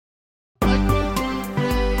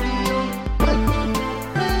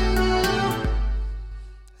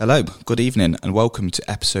Hello, good evening, and welcome to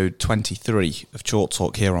episode 23 of Chalk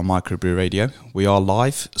Talk here on Microbrew Radio. We are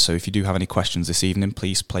live, so if you do have any questions this evening,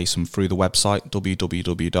 please place them through the website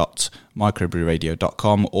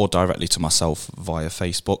www.microbrewradio.com or directly to myself via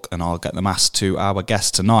Facebook, and I'll get them asked to our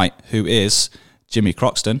guest tonight, who is Jimmy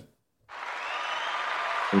Croxton.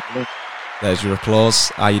 There's your applause.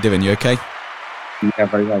 How are you doing? You okay? Yeah,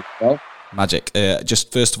 very well. Magic.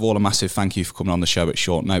 Just first of all, a massive thank you for coming on the show at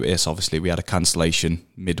short notice. Obviously, we had a cancellation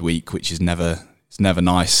midweek, which is never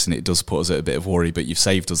nice, and it does put us at a bit of worry. But you've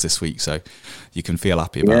saved us this week, so you can feel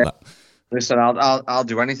happy about that. Listen, I'll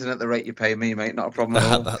do anything at the rate you pay me, mate. Not a problem at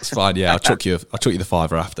all. That's fine. Yeah, I'll chuck you the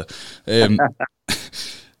fiver after.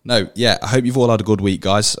 No, yeah. I hope you've all had a good week,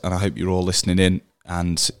 guys, and I hope you're all listening in.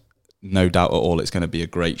 And no doubt at all, it's going to be a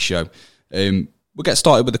great show. We'll get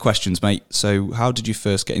started with the questions, mate. So how did you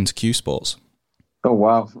first get into cue sports? Oh,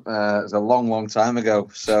 wow. It was a long time ago.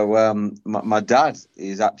 So my dad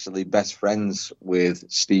is actually best friends with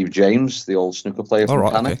Steve James, the old snooker player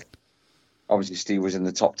from Panic. Okay. Obviously, Steve was in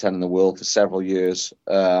the top 10 in the world for several years.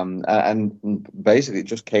 And basically, it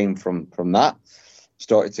just came from that.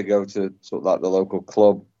 Started to go to sort of like the local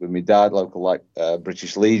club with my dad, local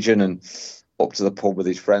British Legion, and up to the pub with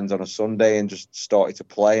his friends on a Sunday and just started to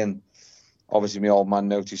play. And obviously, my old man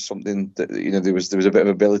noticed something that there was a bit of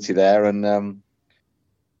ability there, and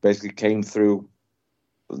basically came through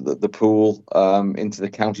the pool into the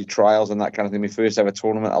county trials and that kind of thing. My first ever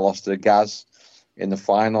tournament, I lost to Gaz in the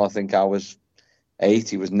final. I think I was 8,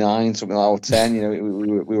 he was 9, something like that, or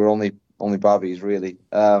 10. We were only babbies really.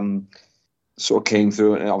 Sort of came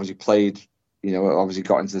through and obviously played. Obviously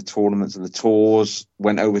got into the tournaments and the tours.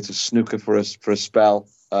 Went over to snooker for a spell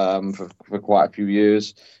for quite a few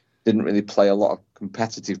years. Didn't really play a lot of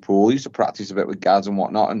competitive pool. Used to practice a bit with Gaz and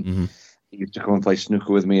whatnot, and he used to come and play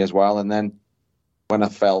snooker with me as well. And then when I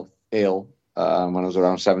fell ill, when I was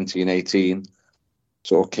around 17, 18,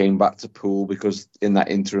 sort of came back to pool because in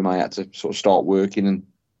that interim I had to sort of start working and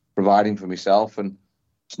providing for myself. And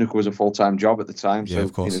snooker was a full-time job at the time. Yeah,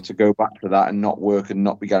 so to go back to that and not work and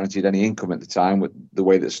not be guaranteed any income at the time with the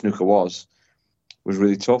way that snooker was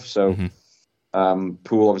really tough. So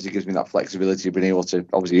pool obviously gives me that flexibility of being able to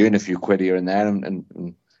obviously earn a few quid here and there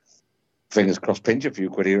and fingers crossed pinch a few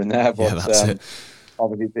quid here and there. But yeah, that's it.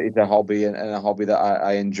 Obviously it's a hobby and a hobby that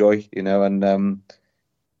I enjoy, and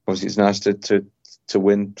obviously it's nice to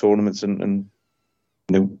win tournaments and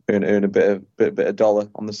earn a bit of dollar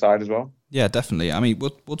on the side as well. Yeah, definitely. I mean,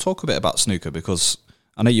 we'll talk a bit about snooker because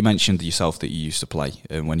I know you mentioned yourself that you used to play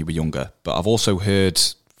when you were younger, but I've also heard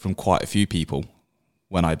from quite a few people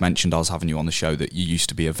when I'd mentioned I was having you on the show that you used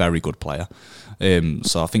to be a very good player.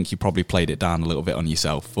 So I think you probably played it down a little bit on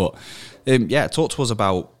yourself. But talk to us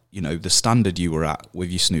about, the standard you were at with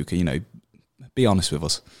your snooker. Be honest with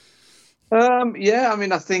us. I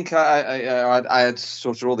mean, I think I had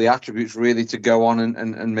sort of all the attributes really to go on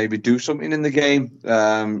and maybe do something in the game.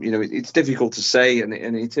 It's difficult to say, and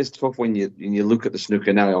it is tough when you look at the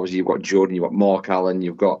snooker now. Obviously, you've got Jordan, you've got Mark Allen,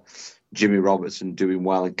 you've got Jimmy Robertson doing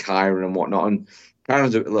well, and Kyron and whatnot. And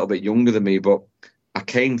Kyron's a little bit younger than me, but I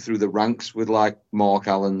came through the ranks with like Mark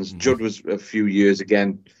Allen's. Judd was a few years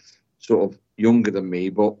again, sort of younger than me,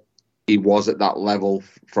 but he was at that level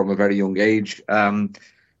from a very young age.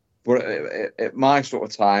 But at my sort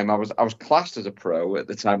of time, I was classed as a pro at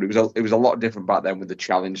the time. But it was a lot different back then with the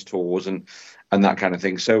challenge tours and that kind of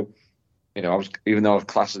thing. So, even though I was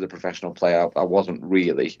classed as a professional player, I wasn't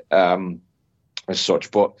really as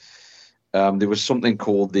such. But there was something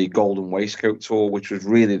called the Golden Waistcoat Tour, which was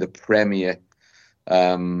really the premier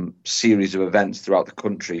series of events throughout the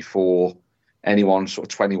country for anyone sort of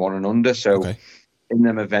 21 and under. So in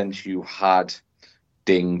them events, you had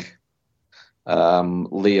Ding,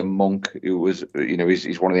 Liam Monk, who was,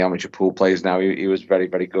 he's one of the amateur pool players now. He was very,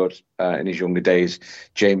 very good in his younger days.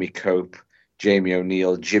 Jamie Cope, Jamie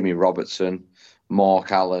O'Neill, Jimmy Robertson,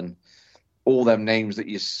 Mark Allen, all them names that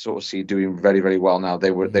you sort of see doing very, very well now.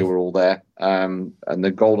 They were all there. And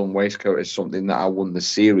the Golden Waistcoat is something that I won the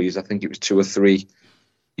series. I think it was 2 or 3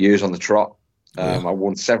 years on the trot. I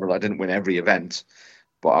won several. I didn't win every event,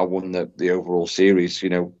 but I won the overall series,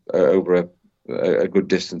 over a good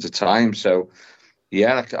distance of time. So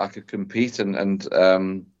I could compete and I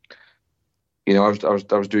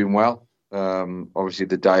was doing well. Obviously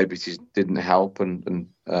the diabetes didn't help and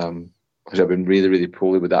because I've been really, really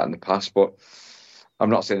poorly with that in the past, but I'm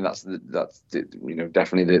not saying that's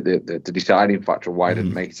definitely the deciding factor of why I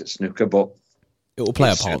didn't make it at snooker, but it will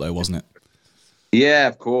play a part though, wasn't it? Yeah,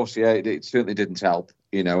 of course. Yeah, it certainly didn't help,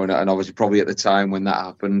 and obviously probably at the time when that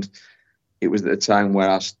happened, it was at the time where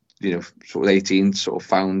I was, sort of 18, sort of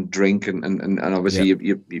found drink and obviously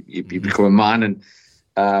you become a man and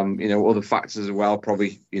Other factors as well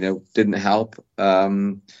probably, didn't help.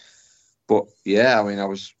 But yeah, I mean, I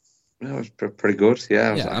was pretty good.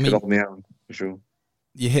 Yeah, I could hold my own for sure.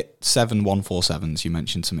 You hit 7 147s. You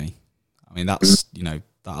mentioned to me. I mean, that's that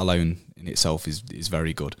alone in itself is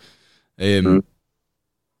very good.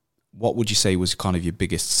 What would you say was kind of your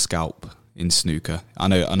biggest scalp in snooker? I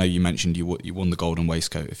know you mentioned you won the golden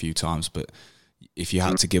waistcoat a few times, but if you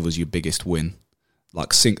had to give us your biggest win,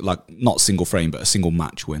 like not single frame, but a single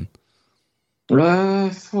match win.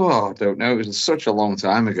 I don't know. It was such a long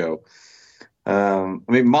time ago. I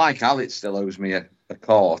mean, Mike Allett still owes me a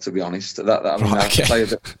car, to be honest. I have to say a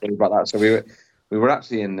bit about that. So we were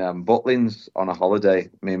actually in Butlins on a holiday,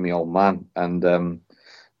 me and my old man, and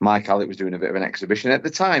Mike Allett was doing a bit of an exhibition. At the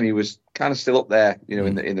time, he was kind of still up there,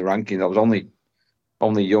 in the rankings. I was only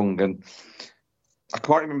young, and I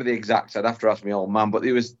can't remember the exact. I'd have to ask my old man, but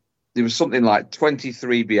there was something like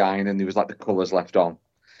 23 behind, and there was like the colours left on.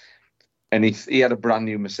 And he had a brand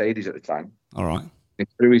new Mercedes at the time. All right. He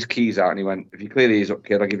threw his keys out and he went, "If you clear these up,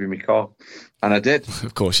 kid, I'll give you my car." And I did.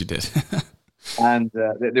 Of course you did. And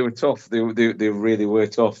they were tough. They really were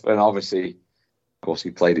tough. And obviously, of course, he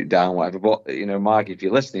played it down, whatever. But, Mark, if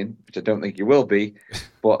you're listening, which I don't think you will be,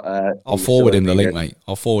 but... I'll forward him the link, mate.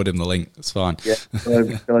 I'll forward him the link. It's fine. Yeah,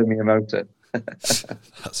 telling me about it.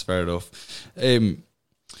 That's fair enough.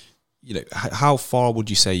 How far would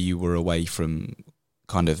you say you were away from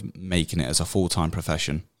kind of making it as a full-time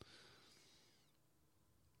profession?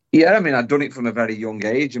 Yeah, I mean, I'd done it from a very young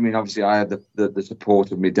age. I mean, obviously, I had the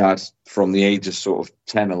support of my dad from the age of sort of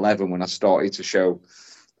 10, 11 when I started to show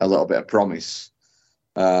a little bit of promise.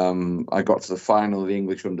 I got to the final of the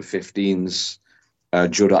English under-15s.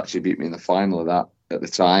 Judd actually beat me in the final of that at the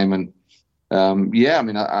time. And, I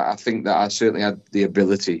mean, I think that I certainly had the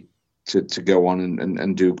ability to go on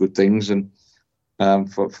and do good things. And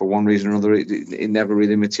for one reason or another, it never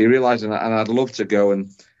really materialised. And I'd love to go and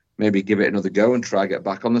maybe give it another go and try get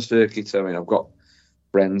back on the circuit. I mean, I've got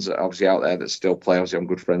friends obviously out there that still play. Obviously, I'm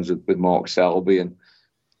good friends with Mark Selby and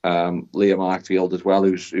Liam Highfield as well,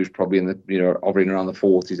 who's probably in the hovering around the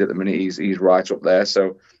 40s at the minute. He's right up there.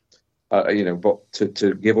 So but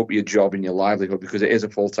to give up your job and your livelihood because it is a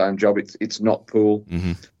full-time job. It's not pool.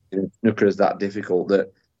 Mm-hmm. Snooker is that difficult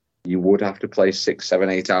that you would have to play 6, 7,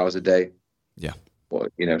 8 hours a day. Yeah.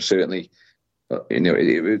 But certainly,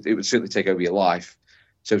 it would certainly take over your life.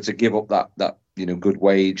 So to give up that good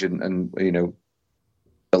wage and the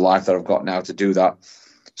life that I've got now to do that,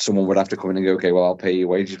 someone would have to come in and go, okay, well, I'll pay you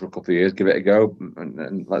wages for a couple of years, give it a go.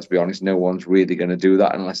 And let's be honest, no one's really going to do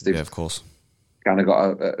that unless they've of course kind of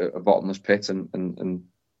got a bottomless pit and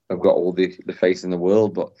I've got all the faith in the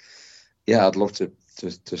world. But yeah, I'd love to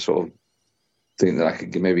sort of think that I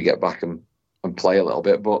could maybe get back and play a little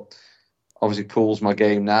bit. But obviously pool's my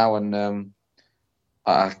game now, and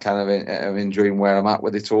I kind of am enjoying where I'm at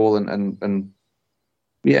with it all, and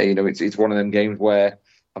yeah, it's one of them games where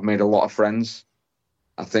I've made a lot of friends.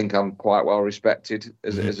 I think I'm quite well respected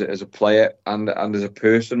as a player and as a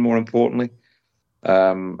person, more importantly,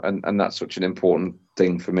 and that's such an important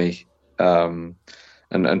thing for me. And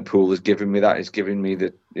pool has given me that. It's given me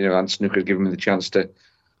the and snooker has given me the chance to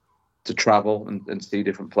travel and see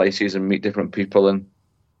different places and meet different people, and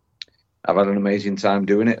I've had an amazing time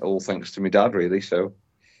doing it, all thanks to my dad, really. So,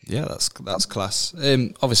 yeah, that's class.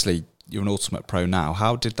 Obviously, you're an ultimate pro now.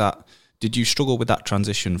 How did you struggle with that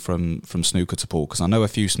transition from snooker to pool? Because I know a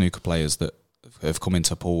few snooker players that have come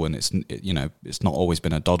into pool, and it's not always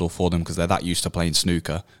been a doddle for them because they're that used to playing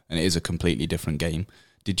snooker, and it is a completely different game.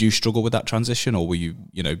 Did you struggle with that transition, or were you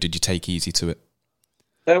did you take easy to it?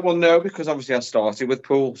 Well, no, because obviously I started with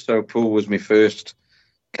pool, so pool was my first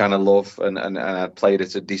kind of love, and I played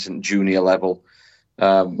at a decent junior level.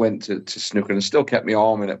 Went to snooker and still kept my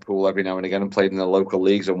arm in at pool every now and again and played in the local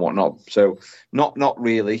leagues and whatnot. So not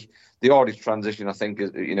really. The hardest transition, I think,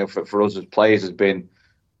 is for us as players has been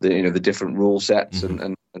the different rule sets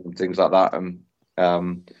and things like that.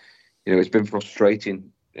 And it's been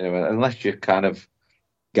frustrating. Unless you're kind of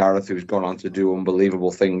Gareth, who's gone on to do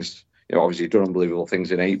unbelievable things. Obviously you've done unbelievable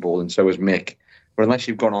things in 8-ball, and so has Mick. But unless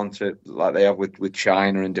you've gone on to, like they have with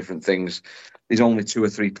China and different things, there's only 2 or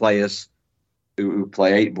 3 players who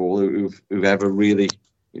play 8-ball who've ever really,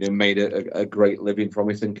 made a great living from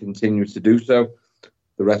it and continue to do so.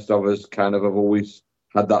 The rest of us kind of have always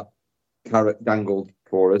had that carrot dangled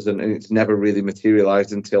for us, and it's never really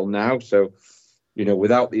materialised until now. So,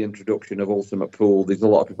 without the introduction of Ultimate Pool, there's a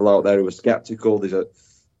lot of people out there who are sceptical. There's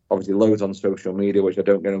obviously loads on social media, which I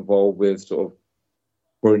don't get involved with, sort of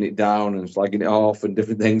putting it down and slagging it off and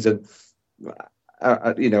different things. And,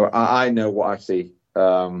 I know what I see.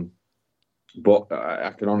 But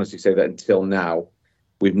I can honestly say that until now,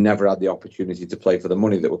 we've never had the opportunity to play for the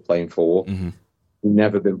money that we're playing for. Mm-hmm. We've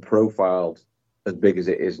never been profiled as big as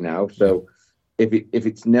it is now. So if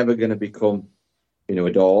it's never going to become,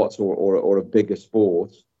 a darts or a bigger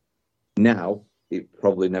sport, now it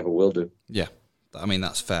probably never will do. Yeah, I mean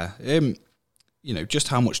that's fair. Just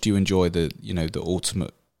how much do you enjoy the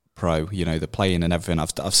Ultimate Pro? The playing and everything.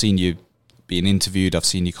 I've seen you being interviewed. I've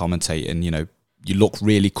seen you commentate, and you look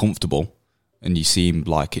really comfortable, and you seem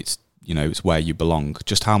like it's where you belong.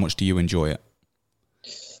 Just how much do you enjoy it?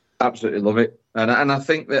 Absolutely love it, and I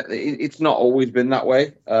think that it's not always been that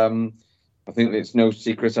way. I think it's no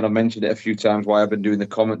secret, and I've mentioned it a few times, why I've been doing the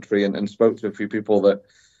commentary and spoke to a few people that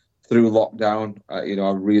through lockdown, I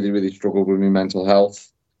really, really struggled with my mental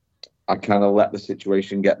health. I kind of let the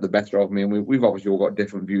situation get the better of me, and we've obviously all got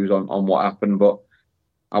different views on what happened, but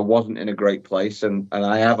I wasn't in a great place, and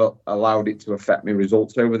I have allowed it to affect my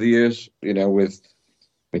results over the years, with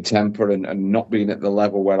my temper and not being at the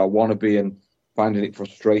level where I want to be and finding it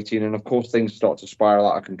frustrating. And of course, things start to spiral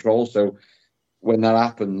out of control. So when that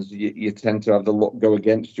happens, you tend to have the luck go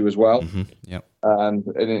against you as well. Mm-hmm. Yep. And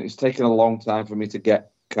it's taken a long time for me to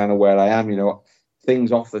get kind of where I am.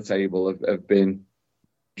 Things off the table have been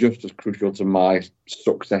just as crucial to my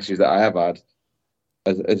successes that I have had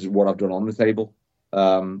as what I've done on the table.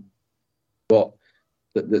 But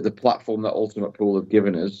the platform that Ultimate Pool have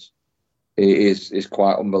given us is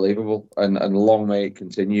quite unbelievable, and long may it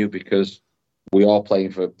continue, because we are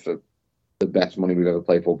playing for the best money we've ever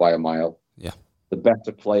played for by a mile. Yeah, the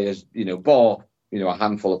better players, bar a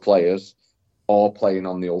handful of players, are playing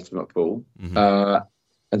on the Ultimate Pool,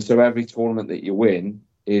 and so every tournament that you win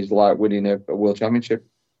is like winning a world championship.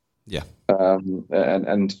 Yeah,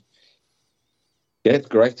 and yeah, it's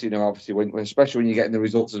great. Obviously, especially when you're getting the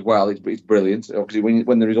results as well, it's brilliant. Obviously,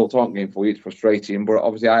 when the results aren't going for you, it's frustrating. But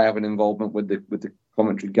obviously, I have an involvement with the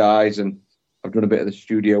commentary guys, and I've done a bit of the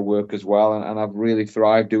studio work as well, and I've really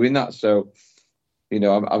thrived doing that. So,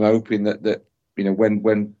 I'm hoping that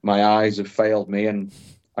when my eyes have failed me and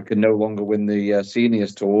I can no longer win the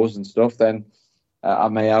seniors tours and stuff, then I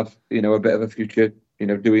may have a bit of a future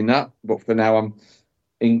doing that. But for now, I'm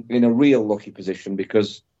in a real lucky position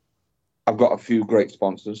because I've got a few great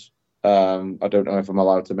sponsors. I don't know if I'm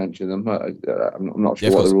allowed to mention them. I'm not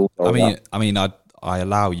sure what the rules are. I mean, I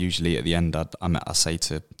allow usually at the end. I say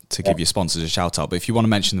to give your sponsors a shout out. But if you want to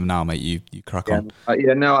mention them now, mate, you crack on.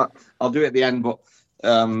 I'll do it at the end. But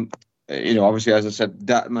obviously, as I said,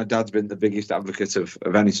 my dad's been the biggest advocate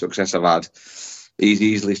of any success I've had. He's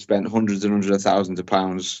easily spent hundreds and hundreds of thousands of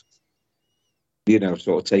pounds, sort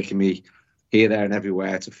of taking me here, there, and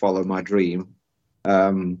everywhere to follow my dream.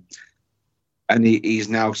 And he's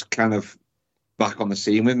now kind of back on the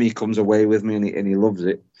scene with me. He comes away with me, and he loves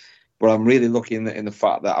it. But I'm really lucky in the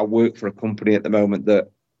fact that I work for a company at the moment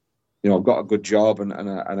that, I've got a good job and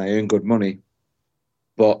I earn good money,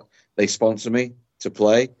 but they sponsor me to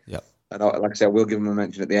play. Yeah. And like I said, I will give them a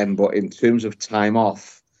mention at the end. But in terms of time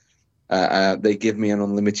off, they give me an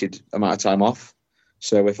unlimited amount of time off.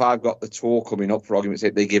 So if I've got the tour coming up, for argument's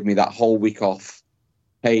sake, they give me that whole week off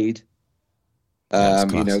paid.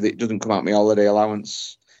 It doesn't come out my holiday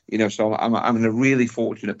allowance. So I'm in a really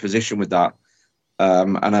fortunate position with that,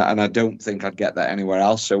 and I don't think I'd get that anywhere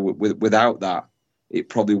else. So without that, it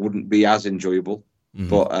probably wouldn't be as enjoyable. Mm-hmm.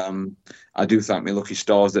 But I do thank my lucky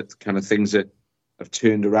stars that kind of things that have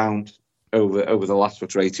turned around over the last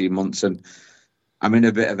 18 months, and I'm in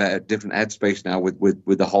a bit of a different headspace now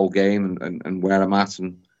with the whole game and where I'm at,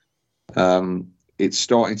 and it's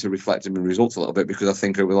starting to reflect in my results a little bit, because I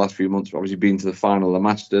think over the last few months, obviously been to the final of the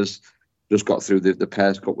Masters, just got through the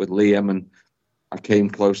Pairs Cup with Liam, and I came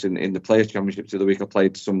close in the Players' Championships the other week. I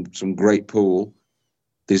played some great pool.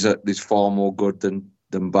 There's far more good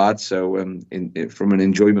than bad. So from an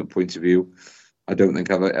enjoyment point of view, I don't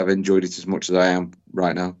think I've enjoyed it as much as I am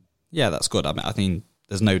right now. Yeah, that's good. I mean,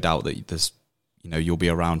 there's no doubt that there's you'll be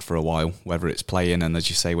around for a while, whether it's playing, and as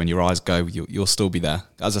you say, when your eyes go, you'll still be there.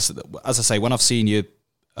 As I say, when I've seen you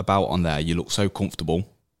about on there, you look so comfortable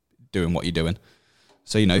doing what you're doing.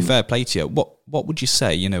 So, fair play to you. What would you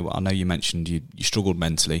say? I know you mentioned you struggled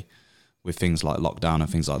mentally with things like lockdown and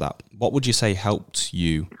things like that. What would you say helped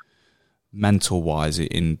you mental-wise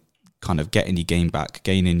in kind of getting your game back,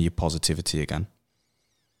 gaining your positivity again?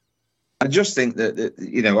 I just think that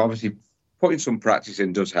obviously putting some practice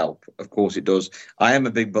in does help. Of course it does. I am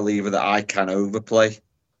a big believer that I can overplay.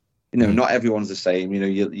 Not everyone's the same.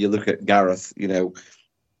 You look at Gareth,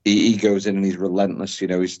 he goes in and he's relentless. He's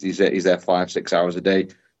there 5-6 hours a day.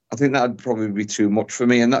 I think that would probably be too much for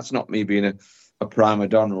me. And that's not me being a prima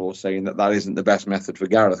donna or saying that isn't the best method for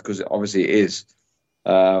Gareth, because obviously it is.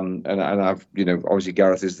 And I've, obviously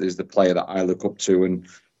Gareth is the player that I look up to, and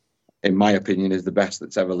in my opinion is the best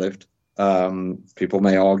that's ever lived. People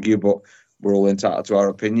may argue, but we're all entitled to our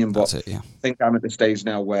opinion. But That's it, yeah. I think I'm at the stage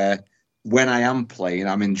now where when I am playing,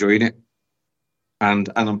 I'm enjoying it, and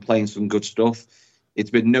I'm playing some good stuff. It's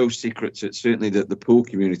been no secret to certainly the pool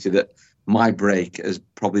community that my break has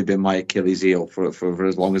probably been my Achilles heel for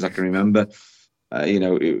as long as I can remember.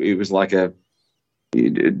 It was like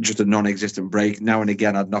just a non-existent break. Now and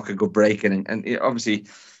again, I'd knock a good break, and obviously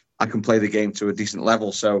I can play the game to a decent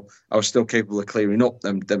level, so I was still capable of clearing up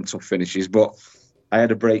them tough finishes. But I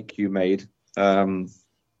had a break cue made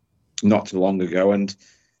not too long ago, and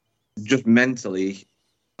just mentally,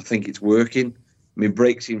 I think it's working. My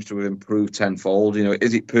break seems to have improved tenfold.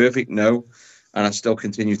 Is it perfect? No, and I still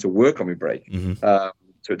continue to work on my break to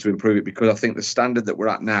improve it, because I think the standard that we're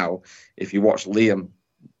at now, if you watch Liam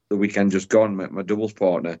the weekend just gone, my doubles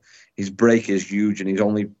partner, his break is huge, and he's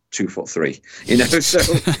only 2'3".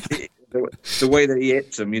 So the way that he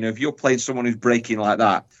hits them, if you're playing someone who's breaking like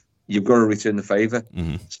that, you've got to return the favor.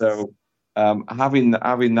 So having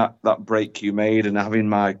that break cue made, and having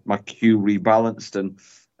my cue rebalanced and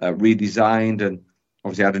redesigned, and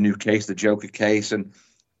obviously I had a new case, the Joker case, and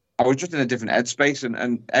I was just in a different headspace,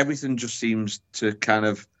 and everything just seems to kind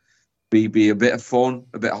of be a bit of fun,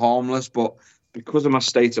 a bit harmless, but because of my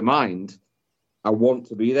state of mind, I want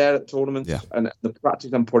to be there at tournaments, and the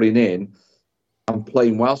practice I'm putting in, I'm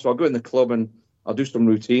playing well. So I'll go in the club and I'll do some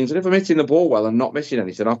routines, and if I'm hitting the ball well and not missing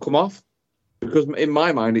anything, I'll come off, because in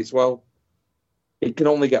my mind it's, well, it can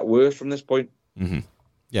only get worse from this point.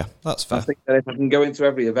 Yeah, that's fair. I think that if I can go into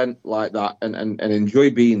every event like that and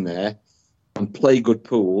enjoy being there and play good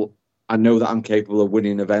pool, I know that I'm capable of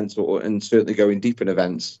winning events and certainly going deep in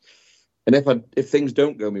events. And if things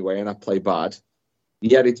don't go my way and I play bad,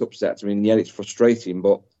 yeah, it upsets me, and yeah, it's frustrating,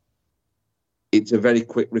 but it's a very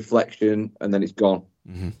quick reflection and then it's gone.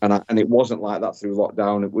 And it wasn't like that through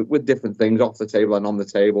lockdown with different things off the table and on the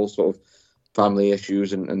table, sort of family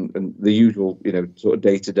issues and the usual, sort of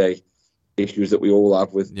day-to-day issues that we all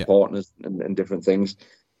have with partners and different things.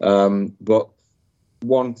 But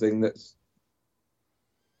one thing that's,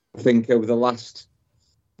 I think over the last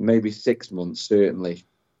maybe 6 months, certainly,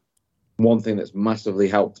 one thing that's massively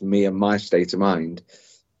helped me and my state of mind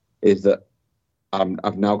is that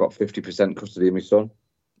I've now got 50% custody of my son.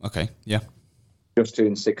 Okay, yeah. Just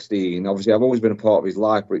turned 16. Obviously, I've always been a part of his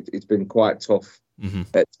life, but it's been quite tough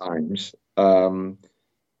at times.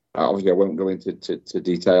 Obviously, I won't go into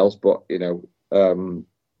details, but,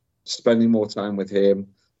 spending more time with him,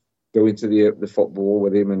 going to the football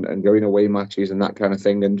with him and going away matches and that kind of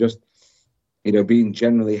thing, and just, being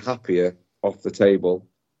generally happier off the table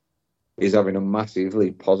is having a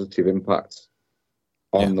massively positive impact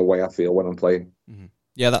on the way I feel when I'm playing.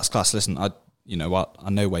 Yeah, that's class. Listen, I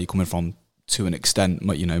know where you're coming from to an extent.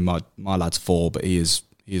 My lad's 4, but he is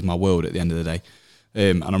my world at the end of the day,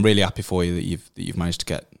 and I'm really happy for you that you've managed to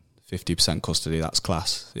get 50% custody. That's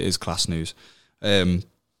class. It is class news.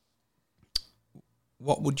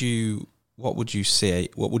 What would you say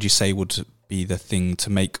would be the thing to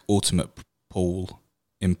make Ultimate Pool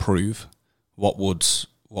improve? What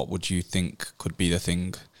would you think could be the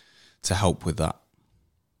thing to help with that?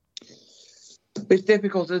 It's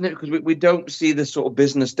difficult, isn't it? Because we don't see the sort of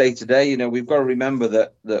business day to day. We've got to remember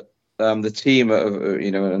that the team,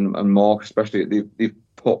 and Mark especially, they've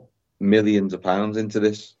put millions of pounds into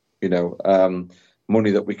this.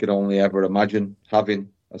 Money that we could only ever imagine having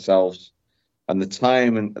ourselves, and the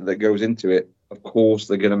time that goes into it. Of course,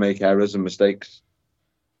 they're going to make errors and mistakes.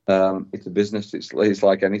 It's a business. It's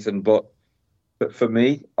like anything, but for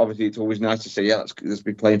me, obviously, it's always nice to say, yeah, let's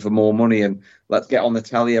be playing for more money and let's get on the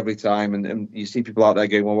telly every time. And you see people out there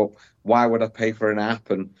going, well, why would I pay for an app?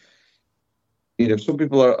 And some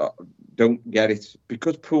people don't get it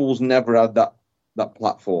because pools never had that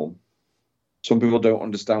platform. Some people don't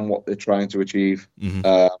understand what they're trying to achieve,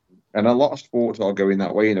 and a lot of sports are going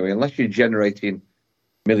that way. Unless you're generating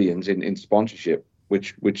millions in sponsorship,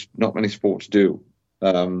 which not many sports do.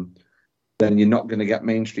 Then you're not going to get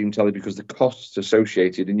mainstream telly because the costs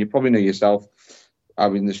associated, and you probably know yourself,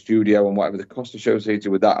 having the studio and whatever, the costs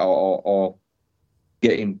associated with that are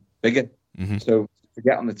getting bigger. So to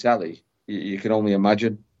get on the telly, you can only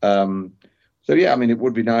imagine. So yeah, it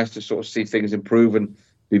would be nice to sort of see things improve and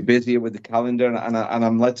be busier with the calendar, and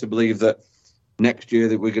I'm led to believe that next year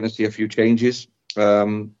that we're going to see a few changes,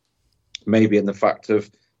 maybe in the fact of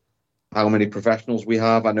how many professionals we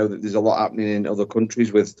have. I know that there's a lot happening in other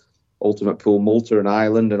countries with Ultimate Pool Malta and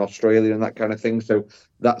Ireland and Australia and that kind of thing. So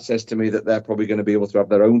that says to me that they're probably going to be able to have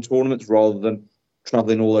their own tournaments rather than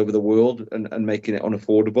traveling all over the world and making it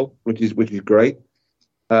unaffordable, which is great.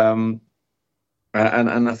 Um,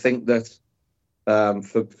 and I think that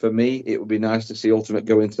for me, it would be nice to see Ultimate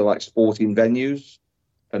go into like sporting venues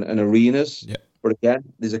and arenas. Yeah. But again,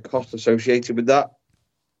 there's a cost associated with that,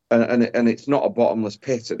 and it's not a bottomless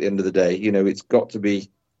pit at the end of the day. You know, it's got to be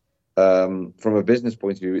from a business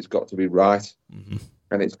point of view, it's got to be right,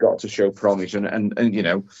 and it's got to show promise. And you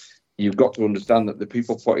know, you've got to understand that the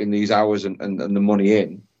people putting these hours and the money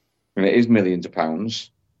in, and it is millions of pounds,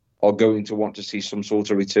 are going to want to see some sort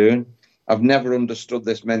of return. I've never understood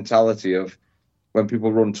this mentality of when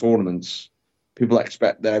people run tournaments, people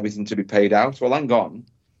expect everything to be paid out. Well, hang on.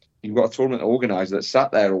 You've got a tournament organizer that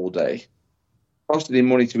sat there all day, costing him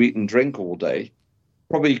money to eat and drink all day,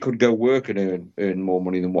 probably could go work and earn more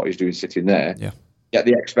money than what he's doing sitting there. Yeah. Yet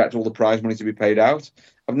they expect all the prize money to be paid out.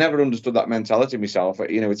 I've never understood that mentality myself.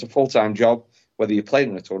 You know, it's a full-time job, whether you're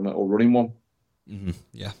playing in a tournament or running one.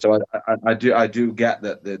 Yeah. So I do get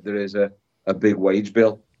that there is a big wage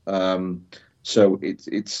bill. So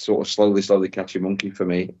it's sort of slowly catching monkey for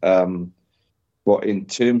me. But in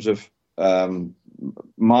terms of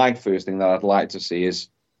my first thing that I'd like to see is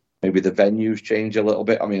maybe the venues change a little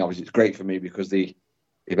bit. I mean, obviously it's great for me because the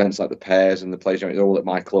events like the pairs and the players, they're all at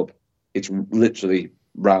my club. It's literally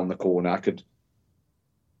round the corner. I could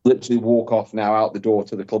literally walk off now out the door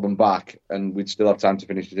to the club and back, and we'd still have time to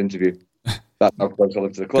finish this interview. That's how close I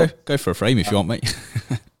live to the club. Go for a frame if you want, mate.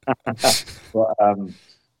 But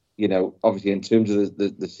you know, obviously in terms of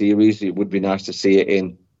the series, it would be nice to see it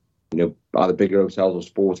in, you know, either bigger hotels or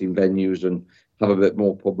sporting venues and have a bit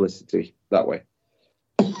more publicity that way.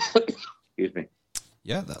 Excuse me.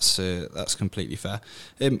 Yeah, that's completely fair.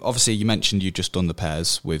 Obviously, you mentioned you just done the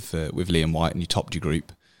pairs with Liam White and you topped your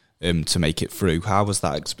group to make it through. How was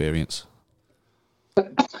that experience?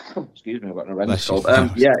 Excuse me, I've got an horrendous cold.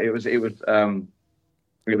 Yeah, it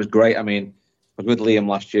was great. I mean, I was with Liam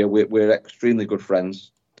last year. We're extremely good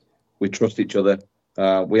friends. We trust each other.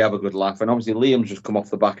 We have a good laugh, and obviously Liam's just come off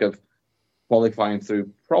the back of qualifying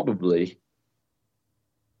through probably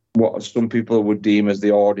what some people would deem as the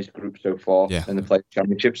hardest group so far in the Players'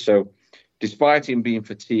 Championship. So, despite him being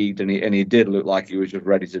fatigued, and he did look like he was just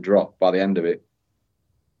ready to drop by the end of it,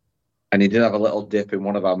 and he did have a little dip in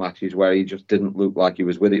one of our matches where he just didn't look like he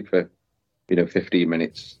was with it for, 15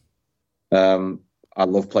 minutes. I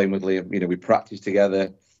love playing with Liam. You know, we practice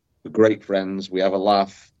together. We're great friends. We have a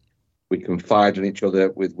laugh. We confide in each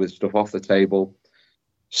other with stuff off the table.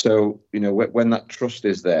 So, when that trust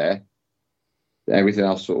is there, everything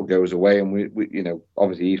else sort of goes away. And we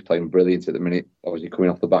obviously he's playing brilliant at the minute, obviously coming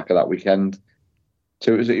off the back of that weekend.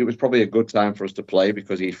 So it was probably a good time for us to play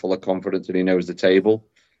because he's full of confidence and he knows the table.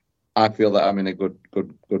 I feel that I'm in a good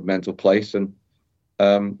mental place. And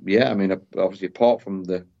obviously apart from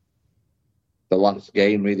the last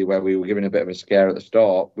game really where we were given a bit of a scare at the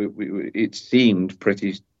start, it seemed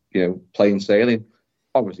pretty, plain sailing.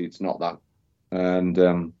 Obviously it's not that.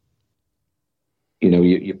 And,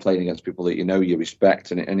 you're playing against people that you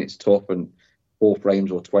respect, and it's tough. And 4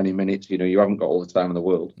 frames or 20 minutes, you haven't got all the time in the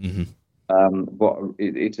world. Mm-hmm. But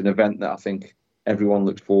it's an event that I think everyone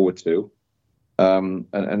looks forward to.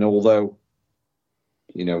 And although,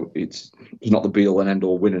 it's not the be all and end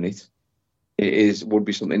all winning it, would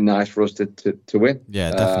be something nice for us to win.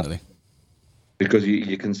 Yeah, definitely. Because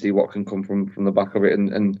you can see what can come from the back of it,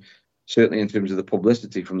 and certainly in terms of the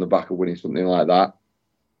publicity from the back of winning something like that.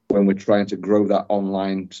 When we're trying to grow that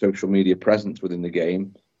online social media presence within the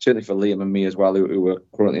game, certainly for Liam and me as well, who are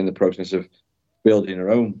currently in the process of building our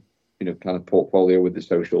own, kind of portfolio with the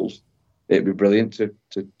socials, it'd be brilliant to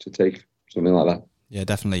take something like that. Yeah,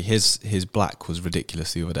 definitely. His black was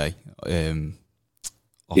ridiculous the other day.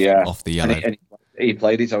 Off the yellow. And he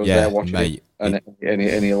played it. I was there watching it, and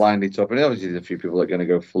he lined it up. And obviously, there's a few people that are going to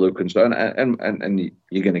go fluke and so, and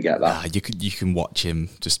you're going to get that. You can watch him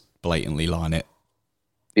just blatantly line it.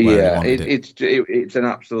 Yeah, it's an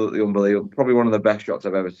absolutely unbelievable, probably one of the best shots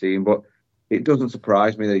I've ever seen. But it doesn't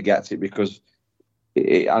surprise me that he gets it because,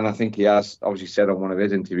 and I think he has obviously said on one of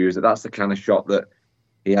his interviews that's the kind of shot that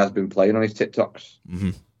he has been playing on his TikToks.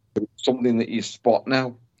 Mm-hmm. It's something that you spot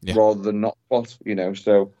now rather than not spot,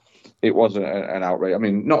 So it was an outrage. I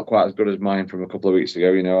mean, not quite as good as mine from a couple of weeks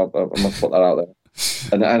ago. I must put that out there.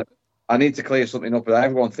 And I need to clear something up.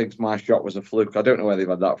 Everyone thinks my shot was a fluke. I don't know where they've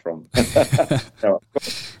had that from. No,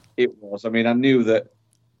 it was. I mean, I knew that,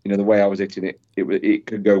 the way I was hitting it, it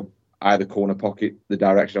could go either corner pocket, the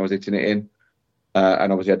direction I was hitting it in.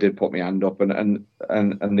 And obviously I did put my hand up and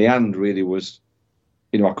the hand really was,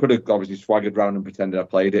 I could have obviously swaggered around and pretended I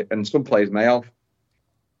played it. And some players may have,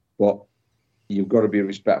 but you've got to be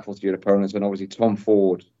respectful to your opponents. And obviously Tom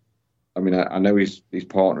Ford, I mean, I know he's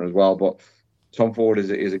partner as well, but Tom Ford is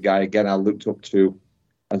a guy, again, I looked up to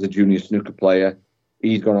as a junior snooker player.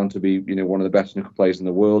 He's gone on to be, one of the best snooker players in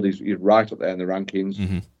the world. He's right up there in the rankings.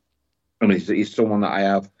 Mm-hmm. And he's someone that I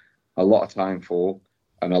have a lot of time for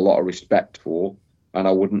and a lot of respect for, and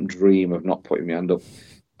I wouldn't dream of not putting my hand up.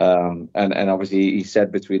 And obviously he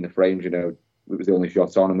said between the frames, it was the only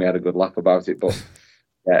shot on, and we had a good laugh about it. But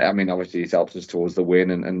I mean, obviously it helps us towards the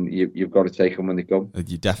win, and you've got to take them when they come.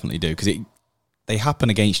 You definitely do, because they happen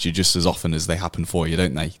against you just as often as they happen for you,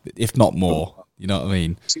 don't they? If not more. You know what I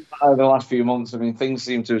mean? Over the last few months, I mean, things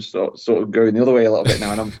seem to sort of going the other way a little bit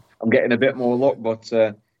now, and I'm getting a bit more luck. But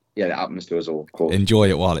yeah, it happens to us all, of course. Enjoy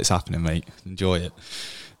it while it's happening, mate. Enjoy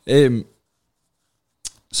it.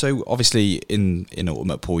 So obviously in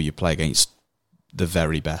Ultimate Pool, you play against the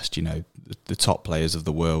very best, the top players of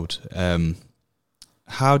the world.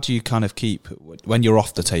 How do you kind of keep, when you're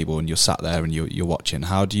off the table and you're sat there and you're watching,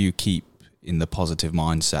 how do you keep in the positive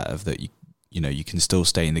mindset of that you can still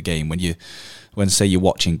stay in the game when say you're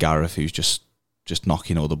watching Gareth, who's just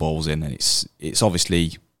knocking all the balls in, and it's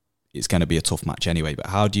obviously it's going to be a tough match anyway, but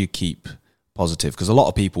how do you keep positive? Because a lot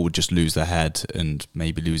of people would just lose their head and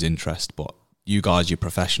maybe lose interest, but you guys, you're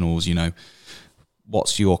professionals,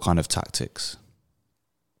 what's your kind of tactics?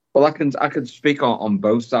 Well, I can speak on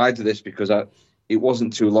both sides of this, because it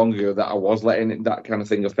wasn't too long ago that I was letting that kind of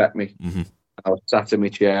thing affect me. Mm-hmm. I was sat in my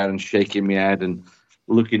chair and shaking my head and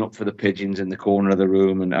looking up for the pigeons in the corner of the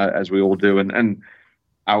room, and as we all do, and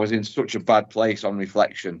I was in such a bad place on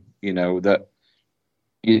reflection, that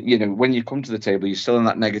when you come to the table, you're still in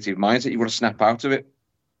that negative mindset. You've got to snap out of it.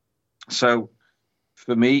 So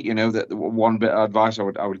for me, that one bit of advice I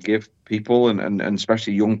would give people, and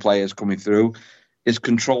especially young players coming through, is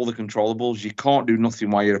control the controllables. You can't do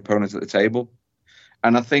nothing while your opponent's at the table.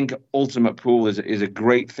 And I think Ultimate Pool is a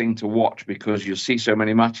great thing to watch, because you'll see so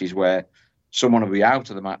many matches where someone will be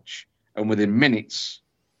out of the match, and within minutes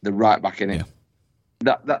they're right back in it.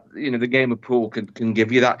 Yeah. That the game of pool can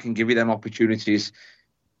give you that, can give you them opportunities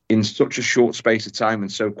in such a short space of time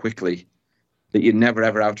and so quickly that you're never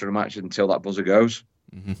ever out of a match until that buzzer goes.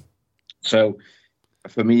 Mm-hmm. So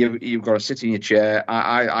for me, you've got to sit in your chair.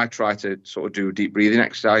 I try to sort of do deep breathing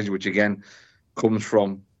exercises, which again comes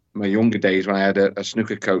from my younger days when I had a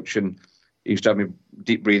snooker coach, and he used to have me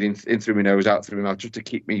deep breathing in through my nose, out through my mouth, just to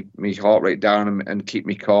keep my heart rate down and keep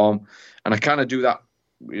me calm. And I kind of do that,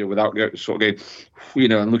 without sort of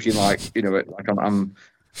going, and looking like, like I'm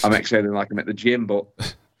exhaling like I'm at the gym. But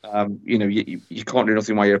you can't do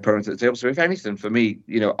nothing while your opponent's at the table. So if anything, for me,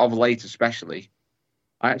 of late especially,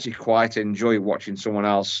 I actually quite enjoy watching someone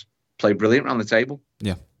else play brilliant around the table.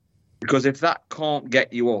 Yeah. Because if that can't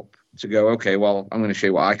get you up to go, okay, well, I'm going to show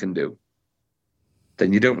you what I can do,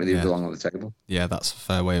 then you don't really belong at the table. Yeah, that's a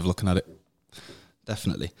fair way of looking at it.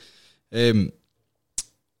 Definitely. Who's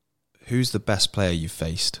the best player you've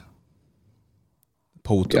faced?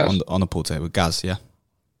 On the pool table? Gaz, yeah?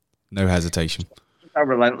 No hesitation. How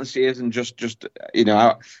relentless he is, and just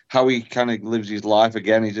how he kind of lives his life.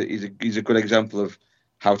 Again, he's a good example of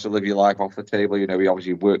how to live your life off the table. He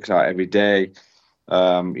obviously works out every day.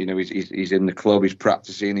 He's in the club, he's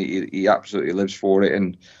practicing, he absolutely lives for it,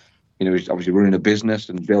 and he's obviously running a business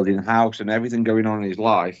and building a house and everything going on in his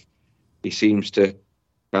life. He seems to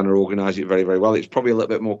kind of organise it very, very well. It's probably a little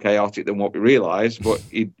bit more chaotic than what we realise, but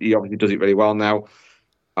he obviously does it very well now.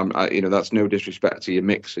 That's no disrespect to your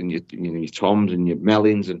Micks and your Toms and your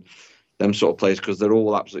Mellins and them sort of players, because they're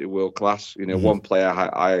all absolutely world class. Mm-hmm. One player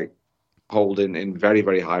I hold in very,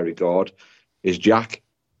 very high regard is Jack.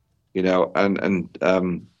 Everyone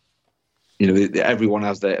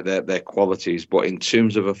has their qualities, but in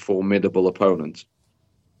terms of a formidable opponent,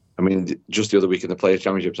 I mean, just the other week in the Players'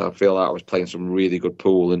 Championships, I feel like I was playing some really good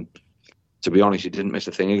pool, and to be honest, he didn't miss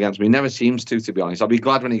a thing against me. He never seems to be honest. I'll be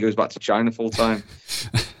glad when he goes back to China full time.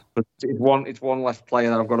 But it's one less player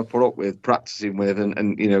that I've got to put up with, practicing with,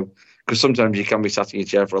 and because sometimes you can be sat in your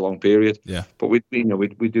chair for a long period. Yeah. But we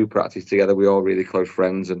do practice together. We're all really close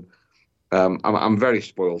friends, and I'm very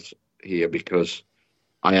spoiled here because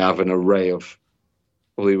I have an array of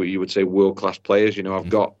probably what you would say world-class players. I've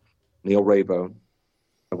got Neil Raybone,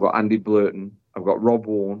 I've got Andy Blurton, I've got Rob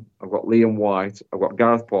Warren, I've got Liam White, I've got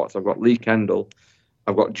Gareth Potts, I've got Lee Kendall,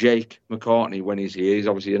 I've got Jake McCartney when he's here. He's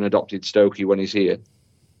obviously an adopted Stokey when he's here.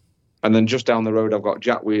 And then just down the road, I've got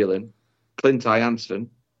Jack Whelan, Clint Ianston.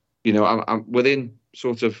 I'm within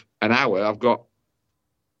sort of an hour, I've got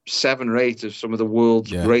 7 or 8 of some of the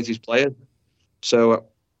world's greatest players. So,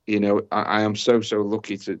 I am so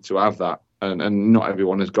lucky to have that, and not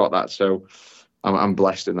everyone has got that. So, I'm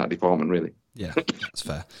blessed in that department, really. Yeah, that's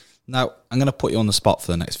fair. Now, I'm going to put you on the spot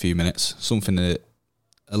for the next few minutes. Something a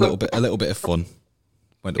little bit of fun.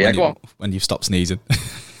 When you stop sneezing.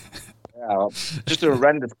 Yeah, just a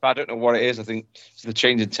horrendous. I don't know what it is. I think it's the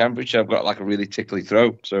change in temperature. I've got like a really tickly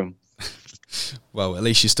throat. So, well, at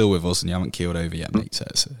least you're still with us and you haven't keeled over yet, mate. So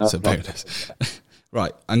it's a bonus.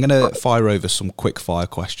 Right, I'm going to fire over some quick fire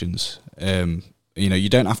questions. You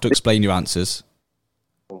don't have to explain your answers.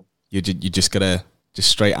 You just gotta just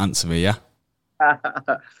straight answer me, yeah.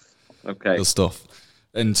 Okay. Good stuff.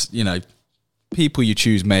 And people you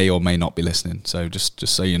choose may or may not be listening. So just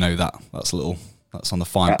so you know that's on the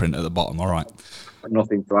fine print at the bottom. All right.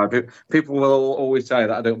 Nothing to add. People will always say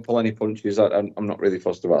that I don't pull any punches. I'm not really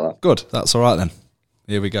fussed about that. Good. That's all right then.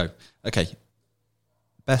 Here we go. Okay.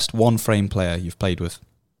 Best one frame player you've played with.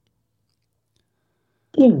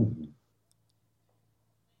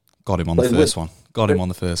 Got him on the first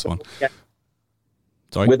one. Yeah.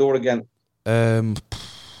 Sorry. With or against?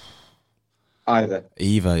 Either,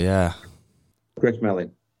 yeah. Chris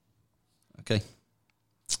Mellin. Okay.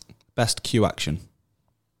 Best Q action.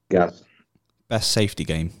 Yes. Best safety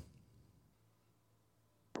game.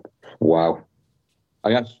 Wow.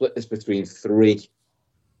 I'm going to split this between three.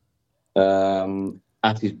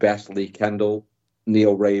 At his best, Lee Kendall,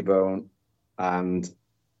 Neil Raybone, and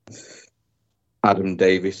Adam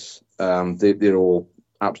Davis. They're all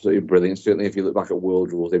absolutely brilliant. Certainly, if you look back at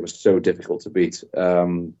World Rules, they were so difficult to beat.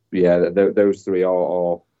 Those three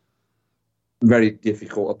are very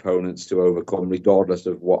difficult opponents to overcome, regardless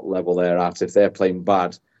of what level they're at. If they're playing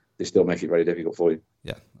bad, they still make it very difficult for you.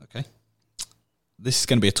 Yeah, okay. This is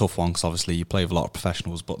going to be a tough one because obviously you play with a lot of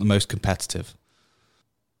professionals, but the most competitive.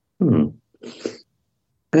 I'm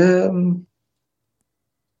going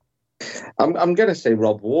to say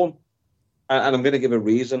Rob Warren, and I'm going to give a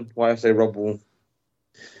reason why I say Rob Warren.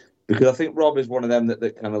 Because I think Rob is one of them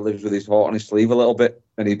that kind of lives with his heart on his sleeve a little bit,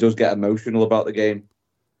 and he does get emotional about the game.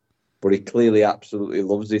 But he clearly absolutely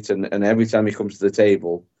loves it, and every time he comes to the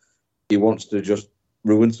table, he wants to just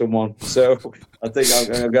ruin someone. So I think I'm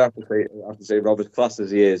going to have to say Rob, as class as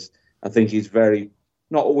he is, I think he's very,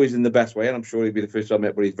 not always in the best way, and I'm sure he'd be the first to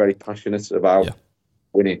admit, but he's very passionate about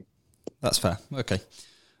winning. That's fair. Okay.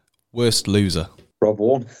 Worst loser. Rob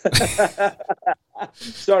Warren.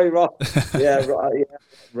 Sorry, Rob. Yeah,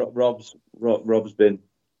 Rob's been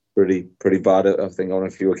pretty bad, I think, on a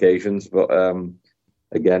few occasions, but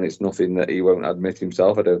again, it's nothing that he won't admit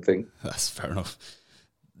himself, I don't think. That's fair enough.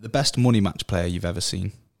 The best money match player you've ever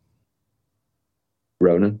seen?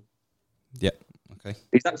 Ronan. Yeah, okay.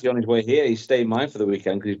 He's actually on his way here. He's staying mine for the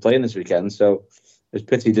weekend because he's playing this weekend, so it's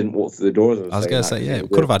pity he didn't walk through the doors. I was going to say, yeah, we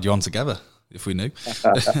could have had you on together if we knew.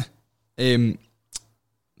 The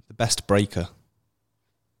best breaker?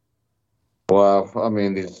 Wow, I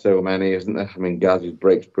mean, there's so many, isn't there? I mean, Gaz's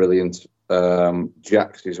break's brilliant.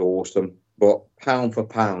 Jack's is awesome. But pound for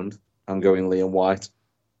pound, I'm going Liam White.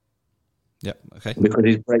 Yeah, okay. Because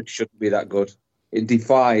his break shouldn't be that good. It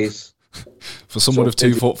defies... For someone of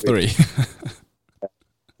 2'3".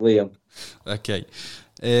 Liam. Okay.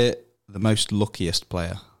 The most luckiest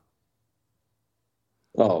player?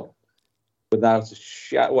 Oh, without a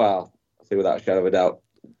shadow of a doubt.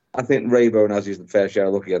 I think Raybone has his fair share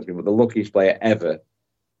of luck against me, but the luckiest player ever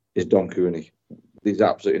is Don Cooney. There's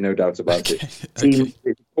absolutely no doubt about it. Team,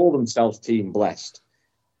 they call themselves Team Blessed.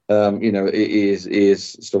 It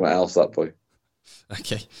is somewhere else, that boy.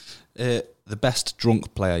 Okay. The best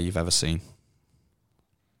drunk player you've ever seen?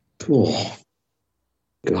 Oh,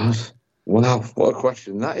 God. Wow, what a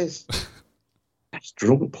question that is. Best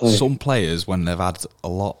drunk player. Some players, when they've had a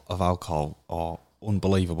lot of alcohol, are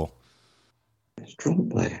unbelievable. Best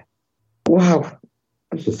drunk player. Wow.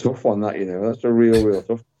 That's a tough one, that, That's a real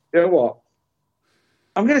tough. You know what?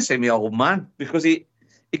 I'm going to say my old man, because he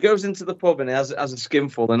goes into the pub and he has a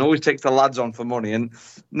skinful and always takes the lads on for money. And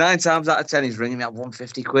 9 times out of 10, he's ringing me, I've won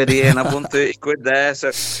 50 quid here and I've won 30 quid there. So,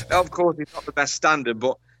 of course, he's not the best standard,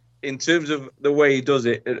 but in terms of the way he does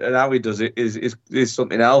it and how he does it is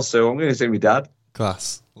something else. So I'm going to say my dad.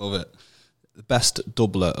 Class. Love it. The best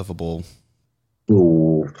doubler of a ball?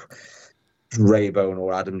 Ooh. Raybone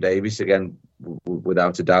or Adam Davis, again,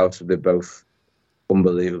 without a doubt. They're both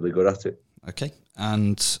unbelievably good at it. Okay.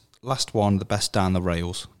 And last one, the best down the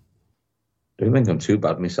rails? I don't think I'm too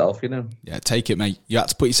bad myself, Yeah, take it, mate. You had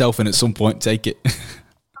to put yourself in at some point. Take it.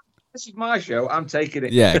 This is my show. I'm taking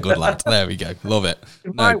it. Yeah, good lad. There we go. Love it.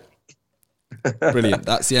 No. Brilliant.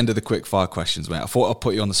 That's the end of the quick fire questions, mate. I thought I'd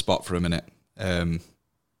put you on the spot for a minute. And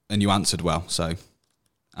you answered well, so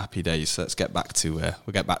happy days. Let's get back to the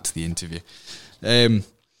interview.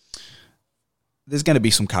 There's going to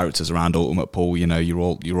be some characters around Ultimate Pool. You're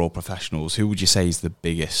all professionals. Who would you say is the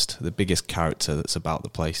biggest character that's about the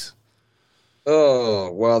place?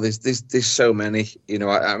 Oh well, there's so many.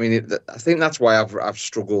 I think that's why I've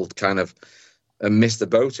struggled kind of missed the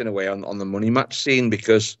boat in a way on the money match scene,